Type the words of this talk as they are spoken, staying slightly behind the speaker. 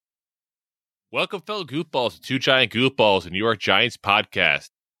Welcome, fellow goofballs, to Two Giant Goofballs, a New York Giants podcast.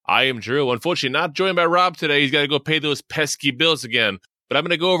 I am Drew. Unfortunately, not joined by Rob today. He's got to go pay those pesky bills again. But I'm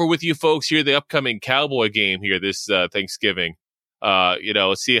going to go over with you folks here the upcoming Cowboy game here this Thanksgiving.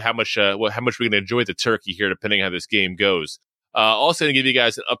 Let's see how much we're going to enjoy the turkey here, depending on how this game goes. Also, going to give you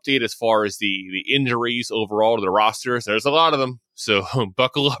guys an update as far as the injuries overall to the rosters. There's a lot of them, so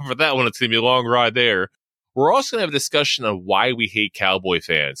buckle up for that one. It's going to be a long ride there. We're also going to have a discussion on why we hate Cowboy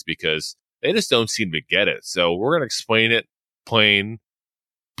fans, because they just don't seem to get it. So we're going to explain it plain,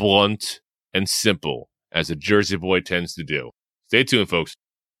 blunt, and simple, as a Jersey boy tends to do. Stay tuned, folks.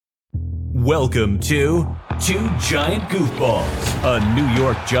 Welcome to Two Giant Goofballs, a New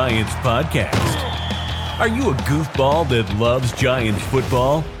York Giants podcast. Are you a goofball that loves Giants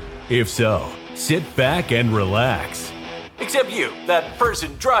football? If so, sit back and relax. Except you, that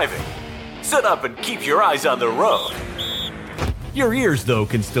person driving. Sit up and keep your eyes on the road. Your ears, though,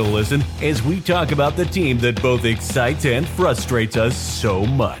 can still listen as we talk about the team that both excites and frustrates us so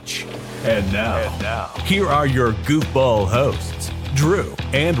much. And now, here are your goofball hosts, Drew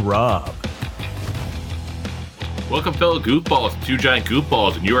and Rob. Welcome, fellow goofballs, to Two Giant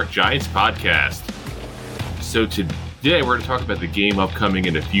Goofballs, a New York Giants podcast. So today we're going to talk about the game upcoming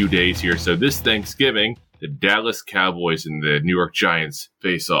in a few days here. So this Thanksgiving, the Dallas Cowboys and the New York Giants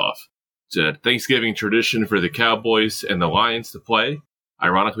face off. It's a Thanksgiving tradition for the Cowboys and the Lions to play.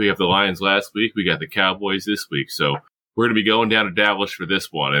 Ironically, we have the Lions last week. We got the Cowboys this week. So we're going to be going down to Dallas for this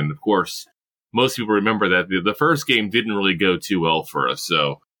one. And, of course, most people remember that the first game didn't really go too well for us.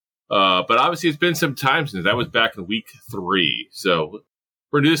 So, but obviously it's been some time since that was back in week 3. So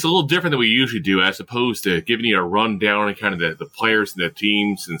we're going to do this a little different than we usually do, as opposed to giving you a rundown on kind of the players and the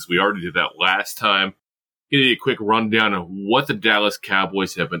team, since we already did that last time. Give you a quick rundown of what the Dallas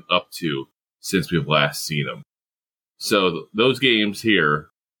Cowboys have been up to since we've last seen them. So those games here,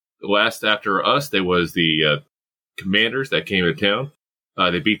 last after us, there was the Commanders that came to town.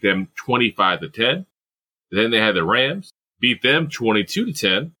 They beat them 25-10. Then they had the Rams, beat them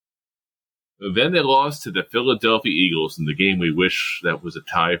 22-10. Then they lost to the Philadelphia Eagles in the game we wish that was a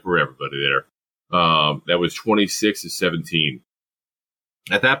tie for everybody there. That was 26-17.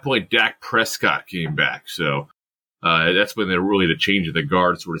 At that point, Dak Prescott came back, so that's when they're really the change of the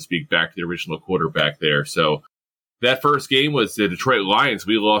guard, so to speak, back to the original quarterback there. So that first game was the Detroit Lions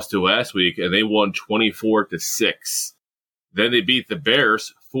we lost to last week, and they won 24-6. Then they beat the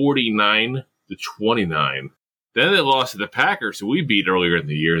Bears 49-29. Then they lost to the Packers, who we beat earlier in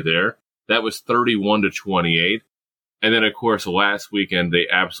the year there. That was 31-28. And then, of course, last weekend, they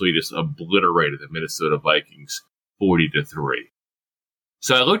absolutely just obliterated the Minnesota Vikings 40-3.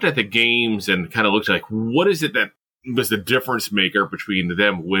 So I looked at the games and kind of looked like, what is it that was the difference maker between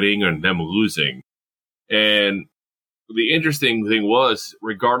them winning and them losing? And the interesting thing was,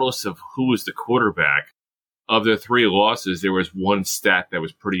 regardless of who was the quarterback, of the 3 losses, there was one stat that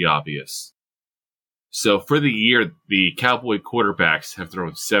was pretty obvious. So for the year, the Cowboy quarterbacks have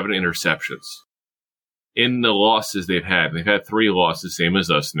thrown 7 interceptions. In the losses they've had 3 losses, same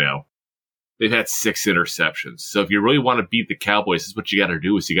as us now. They've had 6 interceptions. So if you really want to beat the Cowboys, this is what you got to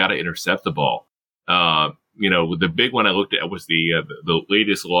do, is you got to intercept the ball. The big one I looked at was the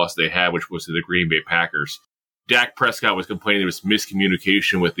latest loss they had, which was to the Green Bay Packers. Dak Prescott was complaining there was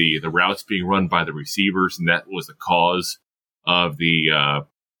miscommunication with the routes being run by the receivers, and that was the cause of the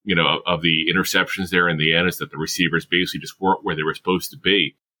interceptions there in the end, is that the receivers basically just weren't where they were supposed to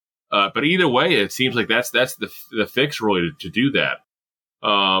be. But either way, it seems like that's the fix really to do that.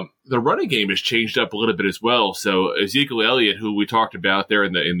 The running game has changed up a little bit as well. So Ezekiel Elliott, who we talked about there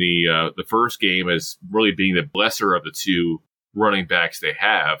in the first game as really being the lesser of the 2 running backs they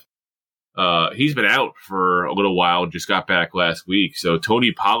have, he's been out for a little while and just got back last week. So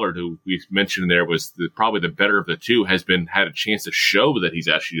Tony Pollard, who we mentioned there was probably the better of the 2, has had a chance to show that he's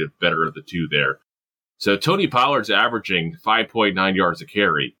actually the better of the 2 there. So Tony Pollard's averaging 5.9 yards a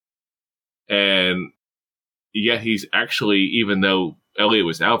carry. And yet he's actually, even though Elliott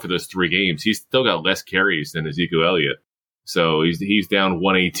was out for those 3 games, he's still got less carries than Ezekiel Elliott. So he's down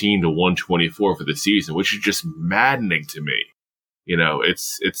 118 to 124 for the season, which is just maddening to me.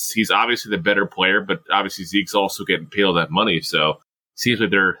 He's obviously the better player, but obviously Zeke's also getting paid all that money. So it seems like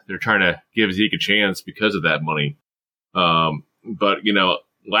they're trying to give Zeke a chance because of that money. But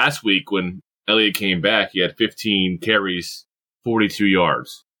last week when Elliott came back, he had 15 carries, 42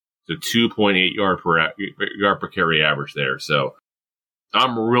 yards. So 2.8 yard per carry average there. So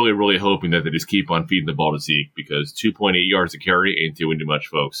I'm really, really hoping that they just keep on feeding the ball to Zeke, because 2.8 yards a carry ain't doing too much,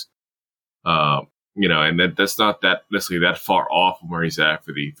 folks. And that's not that necessarily that far off from where he's at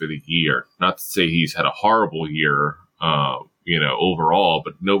for the year. Not to say he's had a horrible year, overall,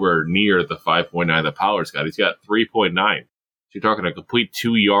 but nowhere near the 5.9 that Pollard's got. He's got 3.9. So you're talking a complete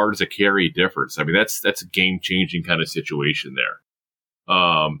 2 yards a carry difference. I mean, that's a game-changing kind of situation there.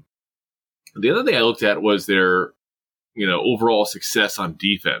 The other thing I looked at was their, overall success on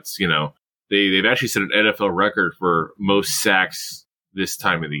defense. They've actually set an NFL record for most sacks this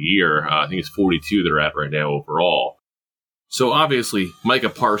time of the year. I think it's 42 they're at right now overall. So obviously, Micah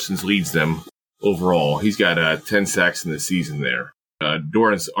Parsons leads them overall. He's got 10 sacks in the season there.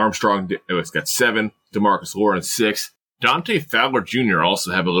 Dorrance Armstrong has got 7. DeMarcus Lawrence 6. Dante Fowler Jr.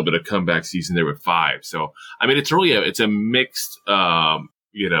 also have a little bit of comeback season there with 5. So I mean, it's really a mixed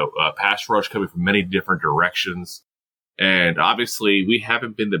pass rush coming from many different directions. And obviously, we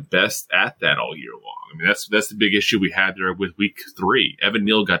haven't been the best at that all year long. I mean, that's the big issue we had there with week 3. Evan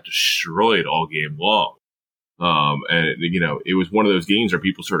Neal got destroyed all game long. It was one of those games where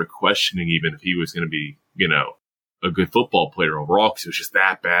people started questioning even if he was going to be, a good football player overall, because it was just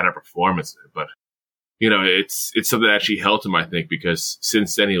that bad a performance. But, it's something that actually helped him, I think, because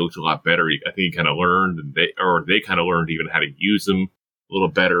since then he looked a lot better. I think he kind of learned, and they kind of learned even how to use him a little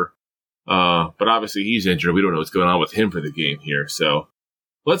better. But obviously he's injured. We don't know what's going on with him for the game here. So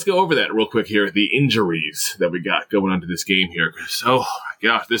let's go over that real quick here. The injuries that we got going onto this game here. Oh my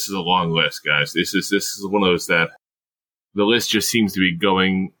gosh, this is a long list, guys. This is one of those that the list just seems to be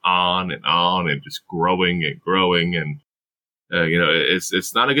going on and just growing and growing. And,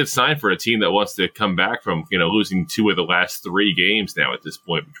 it's not a good sign for a team that wants to come back from, losing 2 of the last 3 games now at this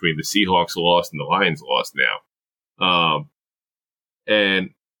point, between the Seahawks loss and the Lions loss now.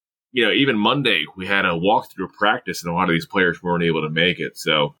 Even Monday, we had a walkthrough practice, and a lot of these players weren't able to make it.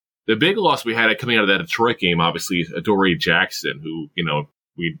 So the big loss we had coming out of that Detroit game, obviously, is Adoree Jackson, who,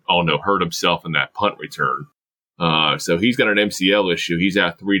 we all know hurt himself in that punt return. So he's got an MCL issue. He's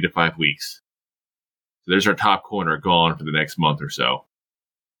out 3 to 5 weeks. So there's our top corner gone for the next month or so.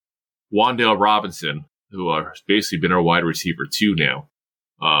 Wan'Dale Robinson, who has basically been our wide receiver 2 now.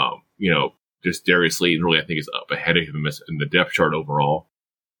 Just Darius Slayton really, I think, is up ahead of him in the depth chart overall.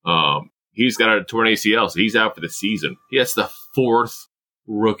 He's got a torn ACL, so he's out for the season. That's the 4th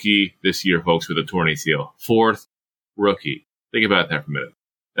rookie this year, folks, with a torn ACL. 4th rookie. Think about that for a minute.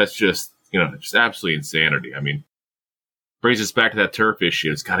 That's just, just absolutely insanity. I mean, brings us back to that turf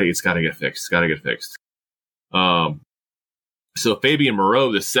issue. It's gotta get fixed. So Fabian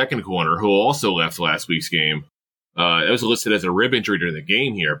Moreau, the second corner, who also left last week's game, it was listed as a rib injury during the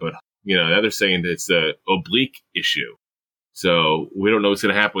game here, but, now they're saying it's an oblique issue. So we don't know what's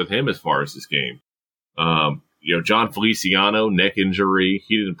going to happen with him as far as this game. John Feliciano, neck injury.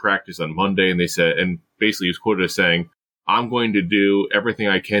 He didn't practice on Monday, and basically he was quoted as saying, "I'm going to do everything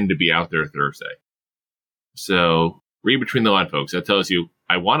I can to be out there Thursday." So read between the lines, folks. That tells you,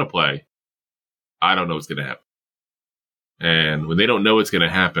 I want to play. I don't know what's going to happen. And when they don't know what's going to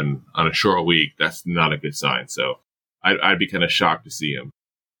happen on a short week, that's not a good sign. So I'd be kind of shocked to see him.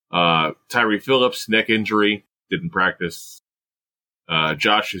 Tyree Phillips, neck injury, didn't practice.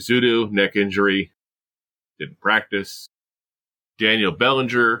 Josh Azudu, neck injury, didn't practice. Daniel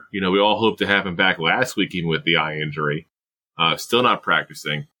Bellinger, we all hoped to have him back last week, even with the eye injury. Still not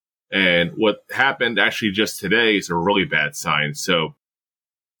practicing. And what happened actually just today is a really bad sign. So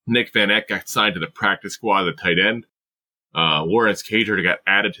Nick Van Eck got signed to the practice squad, the tight end. Lawrence Cager got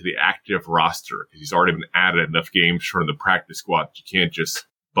added to the active roster because he's already been added enough games from the practice squad. You can't just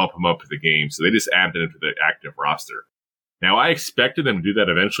bump him up to the game. So they just added him to the active roster. Now, I expected them to do that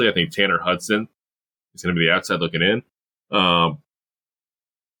eventually. I think Tanner Hudson is going to be the outside looking in. But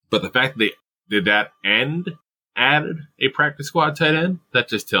the fact that they did that and added a practice squad tight end, that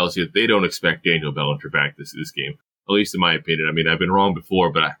just tells you that they don't expect Daniel Bellinger back this game. At least in my opinion. I mean, I've been wrong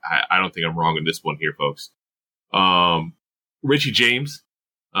before, but I don't think I'm wrong in this one here, folks. Richie James,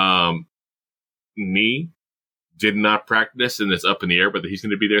 did not practice, and it's up in the air, but he's going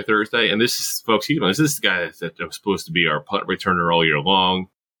to be there Thursday. And this is, folks, this is the guy that was supposed to be our punt returner all year long,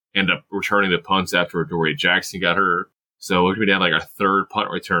 end up returning the punts after Adoree Jackson got hurt. So we're going to be down like our 3rd punt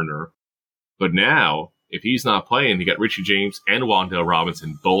returner. But now, if he's not playing, you got Richie James and Wan'Dale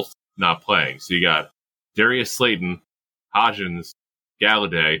Robinson both not playing. So you got Darius Slayton, Hodgins,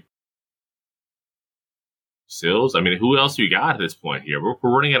 Galladay, Sills. I mean, who else do you got at this point here? We're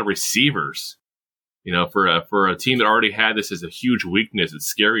running out of receivers. For a team that already had this as a huge weakness, it's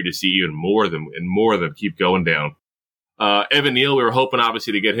scary to see even more of them keep going down. Evan Neal, we were hoping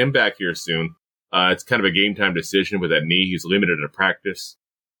obviously to get him back here soon. It's kind of a game time decision with that knee. He's limited to practice.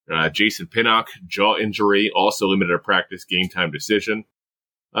 Jason Pinnock, jaw injury, also limited to practice, game time decision.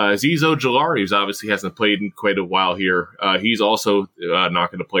 Azeez Ojulari, who obviously hasn't played in quite a while here. He's also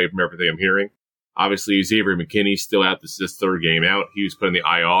not going to play from everything I'm hearing. Obviously, Xavier McKinney's still out. This is his third game out. He was put in the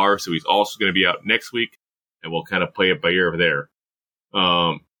IR, so he's also going to be out next week, and we'll kind of play it by ear over there.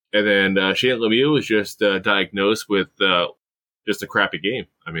 And then Shane Lemieux was just diagnosed with just a crappy game.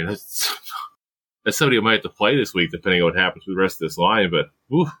 I mean, that's somebody who might have to play this week, depending on what happens with the rest of this line. But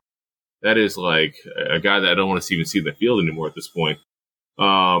whew, that is like a guy that I don't want to even see in the field anymore at this point.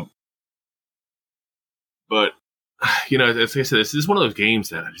 But, you know, as I said, this is one of those games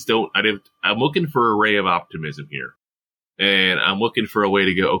that I'm looking for a ray of optimism here. And I'm looking for a way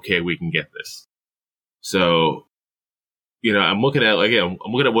to go, okay, we can get this. So, you know, I'm looking at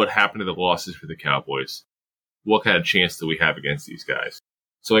what happened to the losses for the Cowboys. What kind of chance do we have against these guys?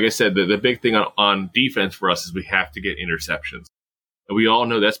 So, like I said, the big thing on defense for us is we have to get interceptions. And we all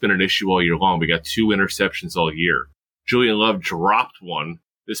know that's been an issue all year long. We got 2 interceptions all year. Julian Love dropped one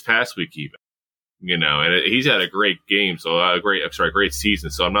this past week even. You know, and he's had a great game, great season.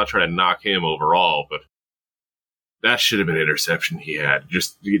 So I'm not trying to knock him overall, but that should have been an interception he had.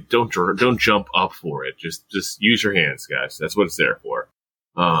 Just don't jump up for it. Just use your hands, guys. That's what it's there for.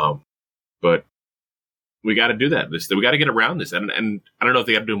 But we got to do that. We got to get around this. And I don't know if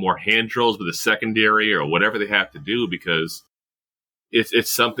they have to do more hand drills with the secondary or whatever they have to do, because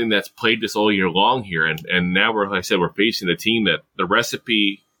it's something that's plagued us all year long here. And now like I said, we're facing a team that the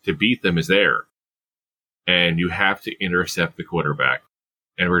recipe to beat them is there. And you have to intercept the quarterback.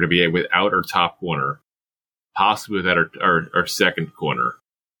 And we're going to be without our top corner, possibly without our second corner.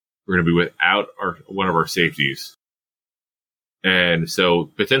 We're going to be without one of our safeties. And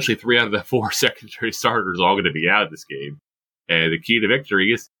so potentially 3 out of the 4 secondary starters are all going to be out of this game. And the key to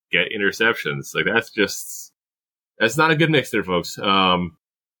victory is get interceptions. Like that's not a good mix there, folks. The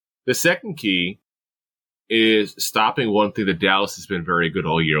second key is stopping one thing that Dallas has been very good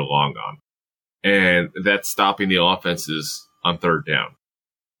all year long on. And that's stopping the offenses on third down.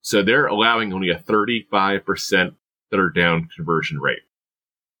 So they're allowing only a 35% third down conversion rate.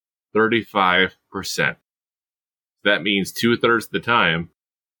 35%. That means 2/3 of the time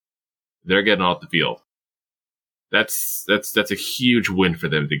they're getting off the field. That's a huge win for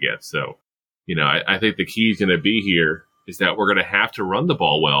them to get. So, you know, I think the key is going to be here is that we're going to have to run the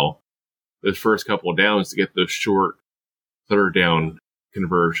ball well those first couple of downs to get those short third down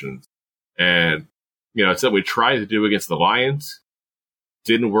conversions. And, you know, it's something we tried to do against the Lions.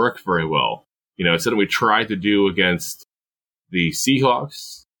 Didn't work very well. You know, it's something we tried to do against the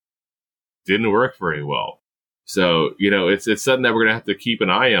Seahawks. Didn't work very well. So, you know, it's something that we're going to have to keep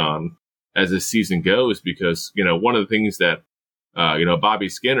an eye on as this season goes, because, you know, one of the things that, you know, Bobby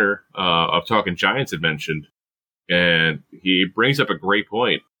Skinner of Talking Giants had mentioned, and he brings up a great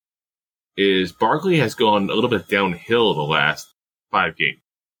point, is Barkley has gone a little bit downhill the last 5 games.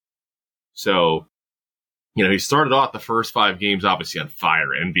 So, you know, he started off the first 5 games obviously on fire,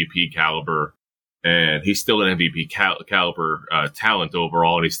 MVP caliber, and he's still an MVP caliber talent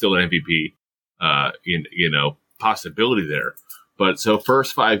overall, and he's still an MVP, you know, possibility there. But so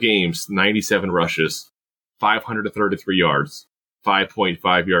first 5 games, 97 rushes, 533 yards,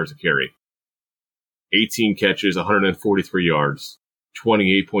 5.5 yards a carry, 18 catches, 143 yards,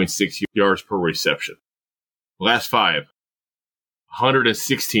 28.6 yards per reception. Last 5.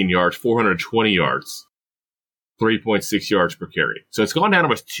 116 yards, 420 yards, 3.6 yards per carry. So it's gone down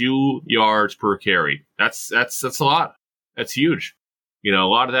almost 2 yards per carry. That's a lot. That's huge. You know, a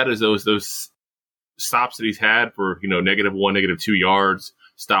lot of that is those stops that he's had for, you know, -1, -2 yards,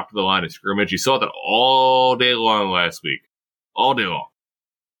 stop to the line of scrimmage. You saw that all day long last week. All day long.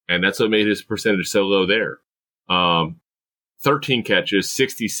 And that's what made his percentage so low there. 13 catches,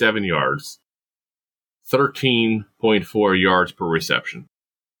 67 yards. 13.4 yards per reception.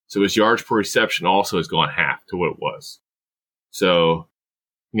 So his yards per reception also has gone half to what it was. So,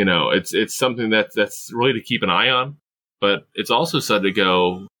 you know, it's something that's really to keep an eye on, but it's also something to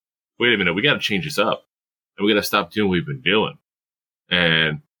go, wait a minute, we got to change this up, and we got to stop doing what we've been doing.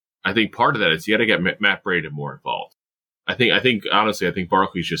 And I think part of that is you got to get Matt Breida more involved. I think honestly,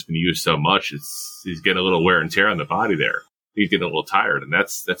 Barkley's just been used so much, he's getting a little wear and tear on the body there. He's getting a little tired, and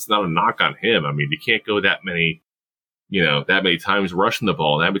that's not a knock on him. I mean, you can't go that many times rushing the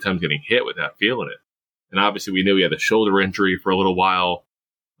ball, and that many times getting hit without feeling it. And obviously, we knew he had a shoulder injury for a little while.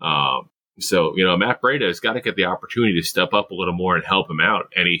 So, you know, Matt Breida has got to get the opportunity to step up a little more and help him out,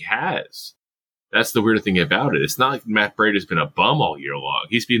 and he has. That's the weird thing about it. It's not like Matt Breida's been a bum all year long.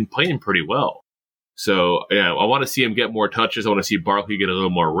 He's been playing pretty well. So, yeah, I want to see him get more touches. I want to see Barkley get a little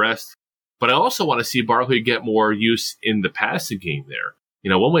more rest. But I also want to see Barkley get more use in the passing game there.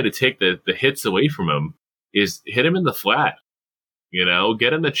 You know, one way to take the hits away from him is hit him in the flat. You know,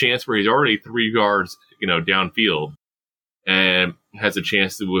 get him the chance where he's already 3 yards, you know, downfield, and has a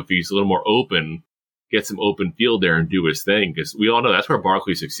chance to, if he's a little more open, get some open field there and do his thing, because we all know that's where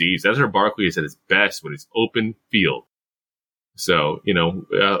Barkley succeeds. That's where Barkley is at his best, when it's open field. So,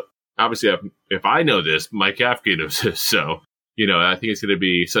 obviously, if I know this, Mike Kafka knows this. So, I think it's going to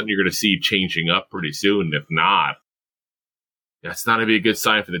be something you're going to see changing up pretty soon. If not, that's not going to be a good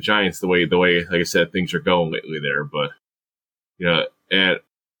sign for the Giants, the way, like I said, things are going lately there. But, and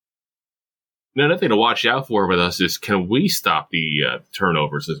another thing to watch out for with us is, can we stop the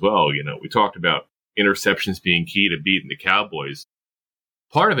turnovers as well? We talked about interceptions being key to beating the Cowboys.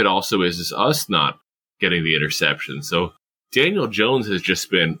 Part of it also is us not getting the interception. So Daniel Jones has just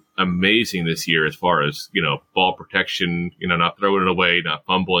been amazing this year as far as, ball protection, not throwing it away, not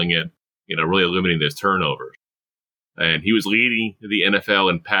fumbling it, really limiting those turnovers. And he was leading the NFL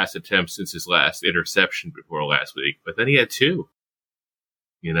in pass attempts since his last interception before last week. But then he had 2.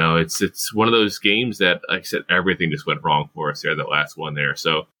 It's one of those games that, like I said, everything just went wrong for us there, that last one there.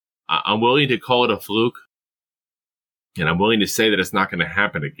 So I'm willing to call it a fluke. And I'm willing to say that it's not going to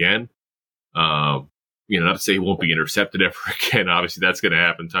happen again. Not to say he won't be intercepted ever again. Obviously, that's going to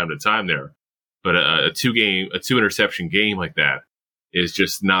happen time to time there. But a 2-interception game like that is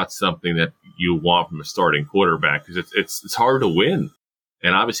just not something that you want from a starting quarterback, because it's hard to win.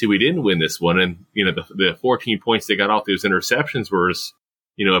 And obviously, we didn't win this one. And, the 14 points they got off those interceptions was,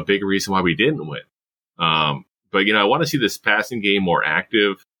 a big reason why we didn't win. But, I want to see this passing game more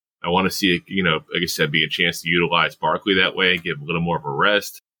active. I want to see it, like I said, be a chance to utilize Barkley that way, give him a little more of a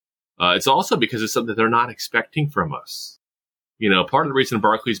rest. It's also because it's something they're not expecting from us. Part of the reason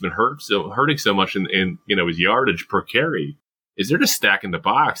Barkley's been hurting so much in his yardage per carry is they're just stacking the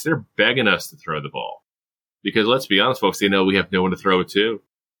box. They're begging us to throw the ball. Because let's be honest, folks, they know we have no one to throw it to.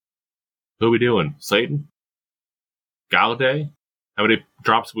 Who are we doing? Slayton? Galladay? How many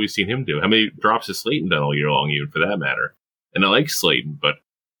drops have we seen him do? How many drops has Slayton done all year long, even for that matter? And I like Slayton, but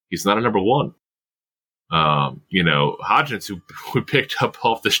he's not a number one. Hodgins, who we picked up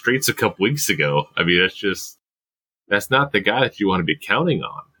off the streets a couple weeks ago. I mean, that's not the guy that you want to be counting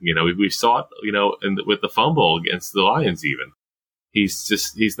on. We saw it, with the fumble against the Lions even.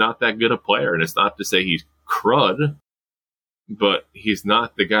 He's not that good a player. And it's not to say he's crud, but he's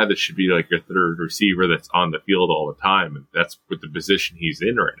not the guy that should be like your third receiver that's on the field all the time. And that's with the position he's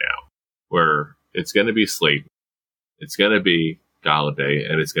in right now, where it's going to be Slayton, it's going to be Galladay,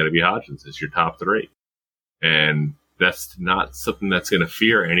 and it's going to be Hodgins as your top 3. And that's not something that's going to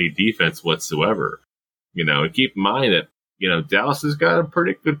fear any defense whatsoever. And keep in mind that, Dallas has got a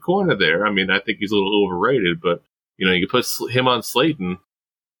pretty good corner there. I mean, I think he's a little overrated, but, you can put him on Slayton.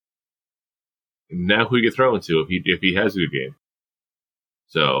 Now who you can throw into if he has a good game.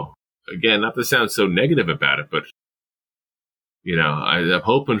 So, again, not to sound so negative about it, but, I'm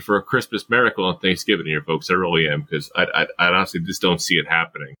hoping for a Christmas miracle on Thanksgiving here, folks. I really am, because I honestly just don't see it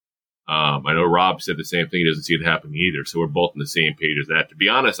happening. I know Rob said the same thing. He doesn't see it happening either. So we're both on the same page as that. To be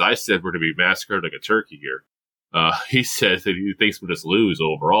honest, I said we're to be massacred like a turkey here. He says that he thinks we'll just lose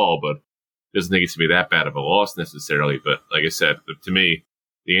overall, but doesn't think it's going to be that bad of a loss necessarily. But like I said, to me,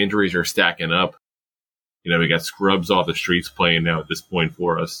 the injuries are stacking up. We got scrubs off the streets playing now at this point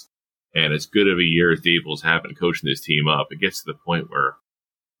for us. And as good of a year as Dable's having coaching this team up, it gets to the point where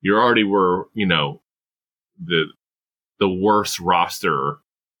you already were, the worst roster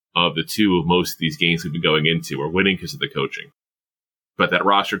of the two of most of these games we've been going into. We're winning because of the coaching. But that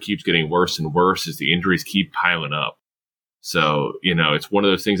roster keeps getting worse and worse as the injuries keep piling up. So, it's one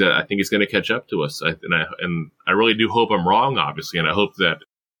of those things that I think is going to catch up to us. And I really do hope I'm wrong, obviously. And I hope that,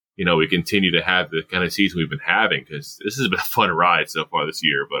 we continue to have the kind of season we've been having, because this has been a fun ride so far this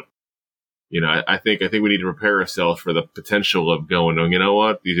year. But, I think we need to prepare ourselves for the potential of going, you know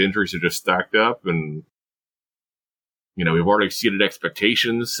what, these injuries are just stacked up, and, we've already exceeded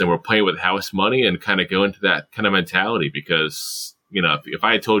expectations, and we're playing with house money, and kind of go into that kind of mentality. Because, if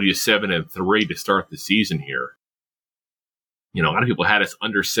I had told you 7-3 to start the season here, a lot of people had us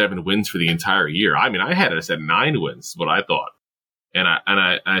under 7 wins for the entire year. I mean, I had us at 9 wins, is what I thought. And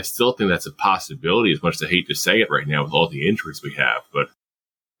I still think that's a possibility, as much as I hate to say it right now with all the injuries we have. But,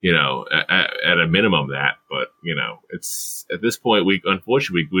 at a minimum that. But, it's at this point,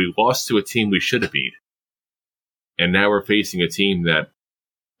 unfortunately, we lost to a team we should have beat. And now we're facing a team that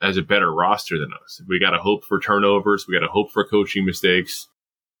has a better roster than us. We got to hope for turnovers. We got to hope for coaching mistakes.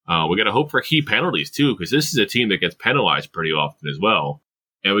 We got to hope for key penalties, too, because this is a team that gets penalized pretty often as well.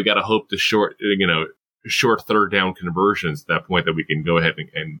 And we got to hope the short third down conversions at that point that we can go ahead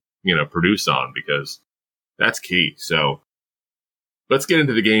and produce on, because that's key. So let's get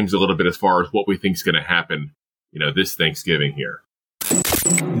into the games a little bit as far as what we think is going to happen, this Thanksgiving here.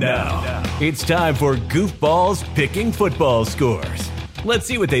 Now, it's time for Goofballs Picking Football Scores. Let's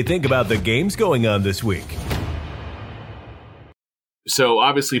see what they think about the games going on this week. So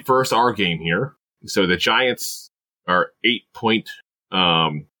obviously first our game here. So the Giants are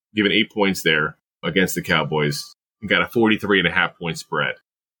given 8 points there against the Cowboys. We got a 43.5 point spread.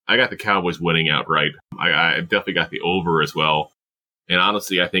 I got the Cowboys winning outright. I definitely got the over as well. And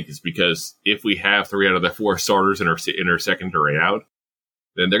honestly, I think it's because if we have 3 out of the 4 starters in our secondary out,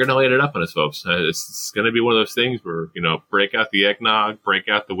 then they're going to light it up on us, folks. It's going to be one of those things where, break out the eggnog, break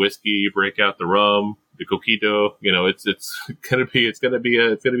out the whiskey, break out the rum, the coquito. It's going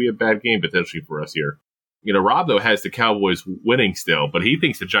to be a bad game potentially for us here. Rob though has the Cowboys winning still, but he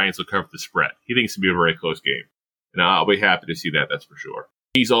thinks the Giants will cover the spread. He thinks it'll be a very close game, and I'll be happy to see that. That's for sure.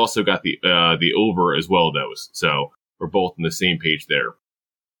 He's also got the over as well, though. So we're both on the same page there.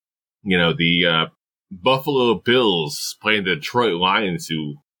 The Buffalo Bills playing the Detroit Lions,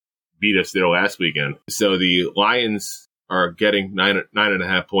 who beat us there last weekend. So the Lions are getting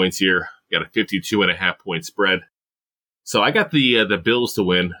 9.5 points here. Got a 52.5 point spread. So I got the Bills to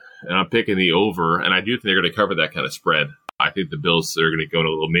win, and I'm picking the over, and I do think they're going to cover that kind of spread. I think the Bills are going to go on a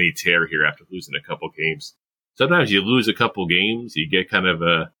little mini tear here after losing a couple games. Sometimes you lose a couple games, you get kind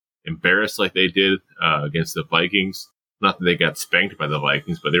of embarrassed like they did against the Vikings. Not that they got spanked by the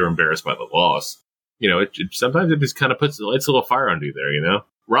Vikings, but they were embarrassed by the loss. Sometimes it just kind of lights a little fire under you there,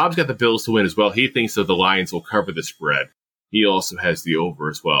 Rob's got the Bills to win as well. He thinks that the Lions will cover the spread. He also has the over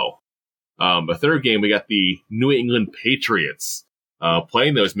as well. The third game, we got the New England Patriots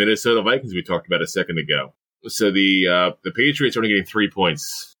playing those Minnesota Vikings we talked about a second ago. So the Patriots are only getting 3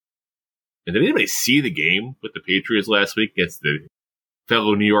 points. And did anybody see the game with the Patriots last week against the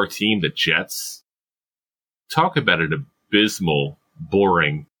fellow New York team, the Jets? Talk about an abysmal,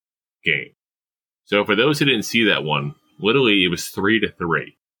 boring game. So for those who didn't see that one, literally it was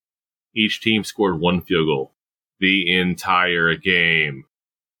 3-3. Each team scored 1 field goal the entire game.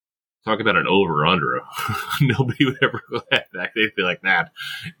 Talk about an over-under. Nobody would ever go at that. They'd be like, that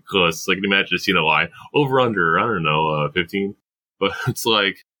close. Like, imagine seeing a line. Over-under, I don't know, 15. But it's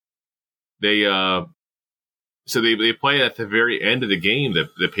like, they play at the very end of the game.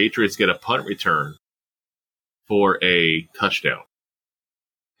 The Patriots get a punt return for a touchdown.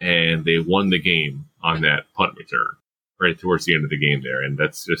 And they won the game on that punt return right towards the end of the game there. And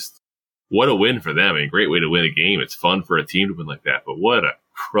that's just, what a win for them. A great way to win a game. It's fun for a team to win like that, but what a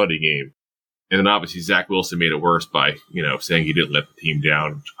cruddy game. And then obviously Zach Wilson made it worse by, saying he didn't let the team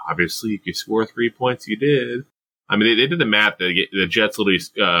down. Obviously, if you score 3 points, you did. I mean, they did the math. The Jets literally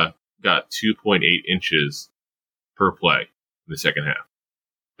got 2.8 inches per play in the second half.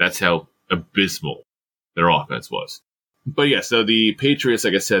 That's how abysmal their offense was. But yeah, so the Patriots,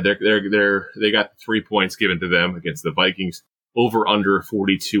 like I said, they got 3 points given to them against the Vikings, over under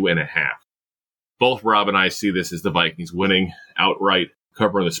 42.5. Both Rob and I see this as the Vikings winning outright,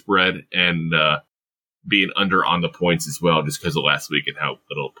 covering the spread, and being under on the points as well, just because of last week and how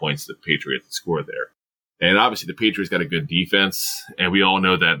little points the Patriots scored there. And obviously the Patriots got a good defense, and we all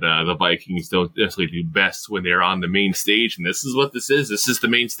know that the Vikings don't necessarily do best when they're on the main stage, and this is what this is. This is the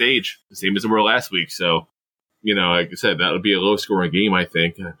main stage, the same as they were last week. So, like I said, that would be a low-scoring game, I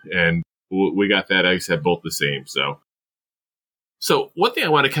think, and we got that, like I said, both the same. So one thing I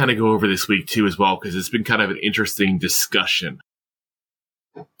want to kind of go over this week, too, as well, because it's been kind of an interesting discussion.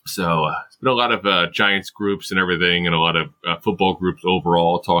 So it's been a lot of Giants groups and everything, and a lot of football groups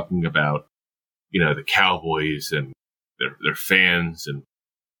overall talking about, the Cowboys and their fans, and,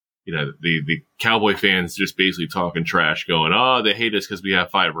 the Cowboy fans just basically talking trash, going, oh, they hate us because we have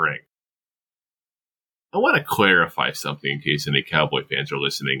 5 rings. I want to clarify something in case any Cowboy fans are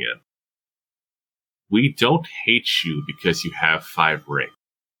listening in. We don't hate you because you have 5 rings.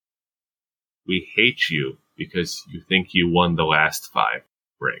 We hate you because you think you won the last 5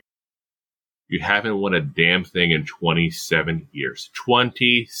 rings. You haven't won a damn thing in 27 years.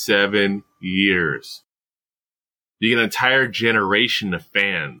 27 years. You get an entire generation of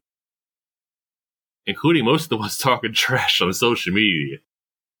fans, including most of the ones talking trash on social media,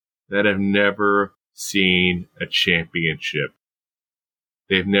 that have never seen a championship.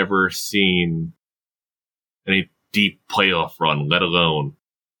 They've never seen any deep playoff run, let alone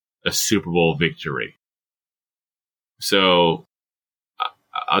a Super Bowl victory. So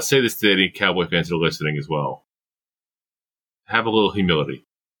I'll say this to any Cowboy fans that are listening as well. Have a little humility,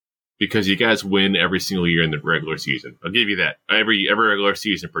 because you guys win every single year in the regular season. I'll give you that. Every regular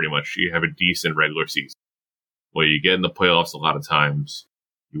season, pretty much, you have a decent regular season. Well, you get in the playoffs a lot of times.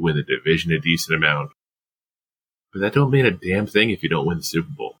 You win the division a decent amount. But that don't mean a damn thing if you don't win the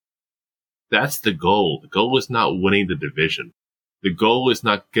Super Bowl. That's the goal. The goal is not winning the division. The goal is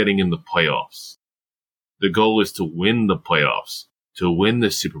not getting in the playoffs. The goal is to win the playoffs. to win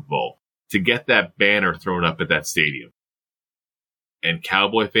the Super Bowl, to get that banner thrown up at that stadium. And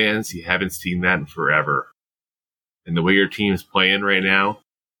Cowboy fans, you haven't seen that in forever. And the way your team's playing right now,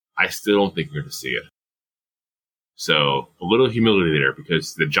 I still don't think you're going to see it. So, a little humility there,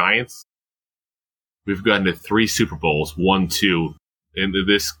 because the Giants, we've gotten to 3 Super Bowls, 1, 2, into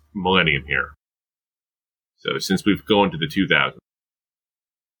this millennium here. So, since we've gone to the 2000s.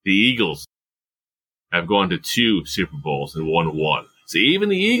 The Eagles have gone to 2 Super Bowls and won 1. So, even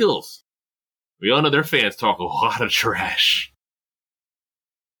the Eagles, we all know their fans talk a lot of trash.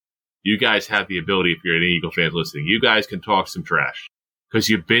 You guys have the ability, if you're an Eagle fan listening, you guys can talk some trash. Because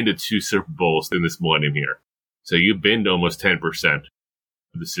you've been to 2 Super Bowls in this millennium here. So you've been to almost 10%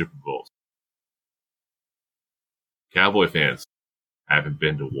 of the Super Bowls. Cowboy fans haven't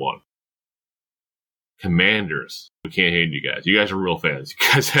been to 1. Commanders, we can't hate you guys. You guys are real fans.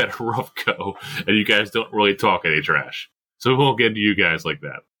 You guys had a rough go, and you guys don't really talk any trash. So we won't get into you guys like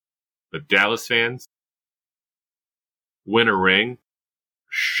that. But Dallas fans, win a ring,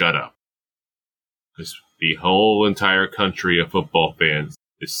 shut up. Because the whole entire country of football fans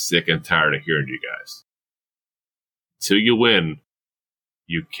is sick and tired of hearing you guys. Until you win,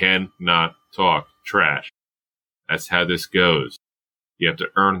 you cannot talk trash. That's how this goes. You have to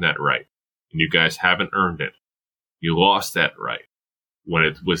earn that right. And you guys haven't earned it. You lost that right when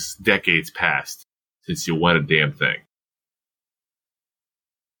it was decades past since you won a damn thing.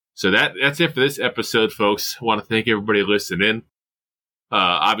 So that's it for this episode, folks. I want to thank everybody listening in.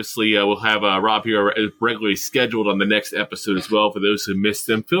 Obviously, we'll have Rob here regularly scheduled on the next episode as well. For those who missed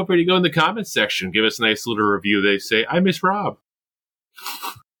them, feel free to go in the comments section. Give us a nice little review. They say, I miss Rob.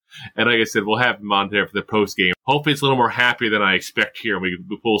 And like I said, we'll have him on there for the post game. Hopefully it's a little more happy than I expect here. We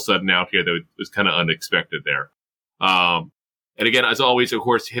pull something out here that was kind of unexpected there. And again, as always, of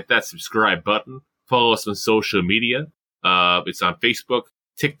course, hit that subscribe button. Follow us on social media. It's on Facebook,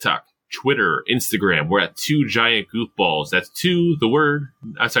 TikTok, Twitter, Instagram. We're at 2 Giant Goofballs. That's 2, the word.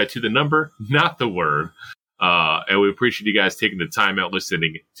 I'm sorry, 2 the number, not the word. And we appreciate you guys taking the time out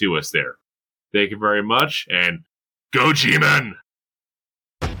listening to us there. Thank you very much, and go G-Men!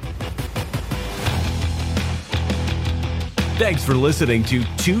 Thanks for listening to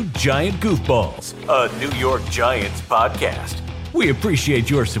 2 Giant Goofballs, a New York Giants podcast. We appreciate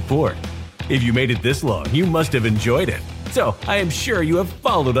your support. If you made it this long, you must have enjoyed it. So I am sure you have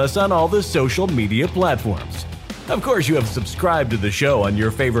followed us on all the social media platforms. Of course, you have subscribed to the show on your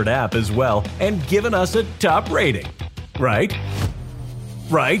favorite app as well and given us a top rating. Right?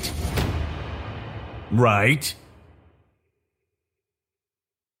 Right? Right?